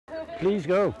Please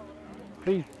go.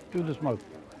 Please do the smoke.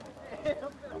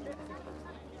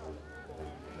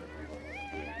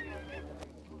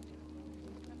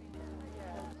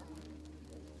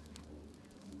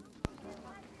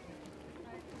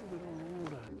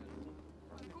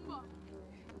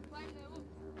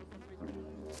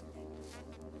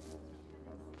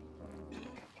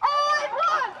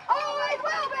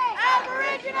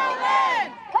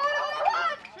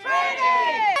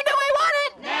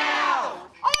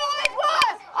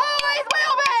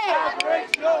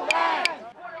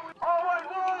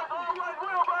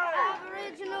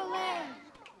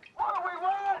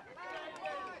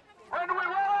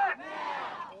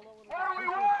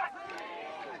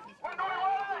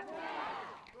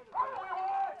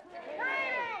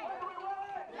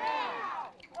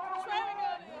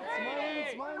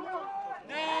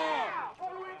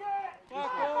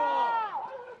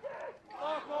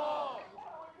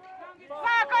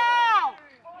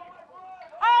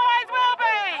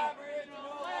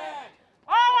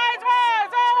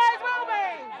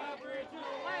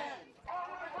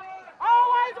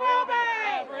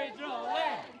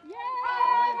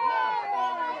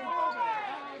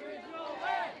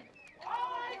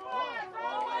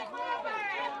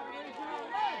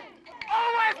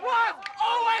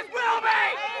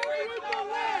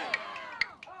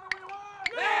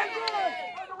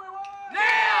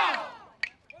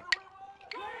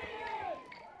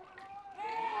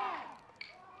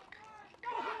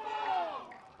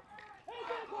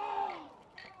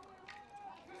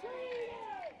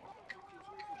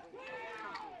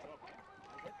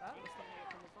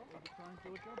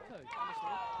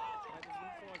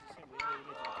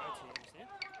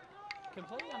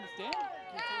 Completely understand.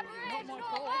 Not my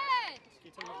fault. Can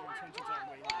you tell me what your intentions are and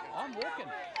where you want to go? I'm walking.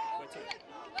 Where to?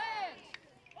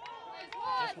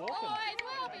 Just walking. Always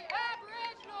will be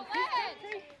Aboriginal land.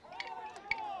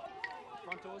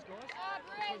 Front doors, guys.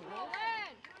 Aboriginal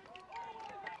land.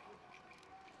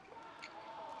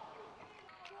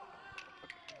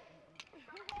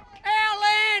 Our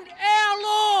land, our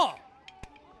law.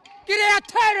 Get our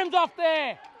totems off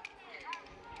there.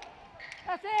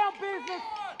 That's our business.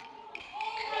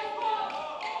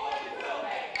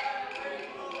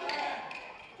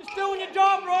 Just doing your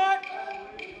job, right?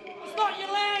 It's not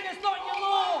your land, it's not your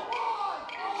law.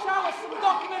 Show us some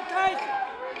documentation.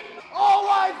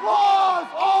 Always was,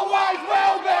 always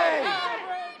will be.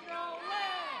 Aboriginal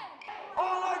land.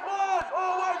 Always was,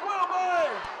 always will be.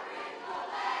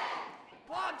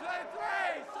 1, 2,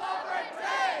 3,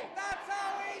 sovereignty. That's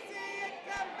how easy it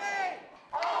can be.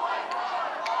 Always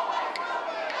was, always will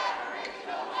be.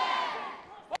 Aboriginal land.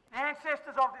 The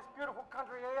ancestors of this beautiful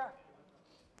country here, I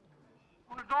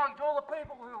want to acknowledge all the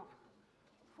people who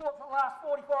fought for the last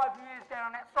 45 years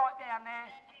down on that site down there,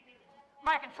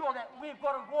 making sure that we've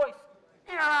got a voice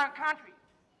in our own country.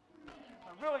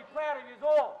 I'm really proud of you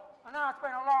all. I know it's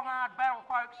been a long, hard battle,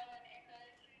 folks,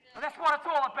 but that's what it's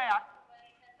all about.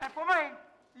 And for me,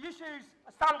 the issues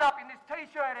are summed up in this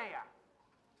T-shirt here.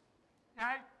 You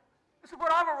know, this is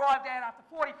what I've arrived at after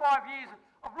 45 years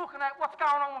of looking at what's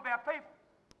going on with our people.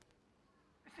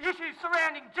 It's the issues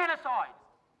surrounding genocide.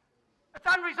 It's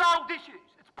unresolved issues.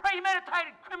 It's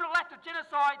premeditated criminal act of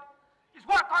genocide is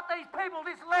what got these people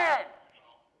this land.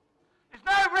 There's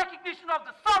no recognition of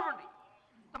the sovereignty,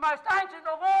 the most ancient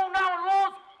of all known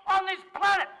laws on this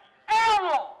planet, our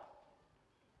law.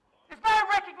 There's no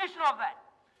recognition of that.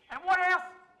 And what else?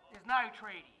 There's no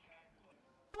treaty.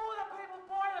 For the people,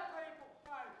 by the people,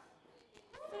 folks.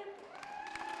 Simple.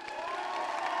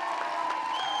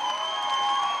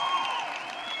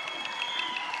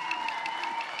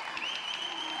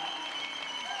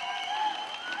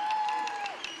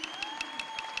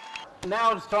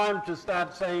 Now it's time to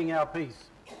start saying our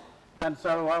piece. And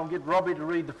so I'll get Robbie to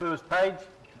read the first page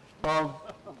of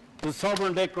the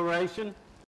Sovereign Declaration.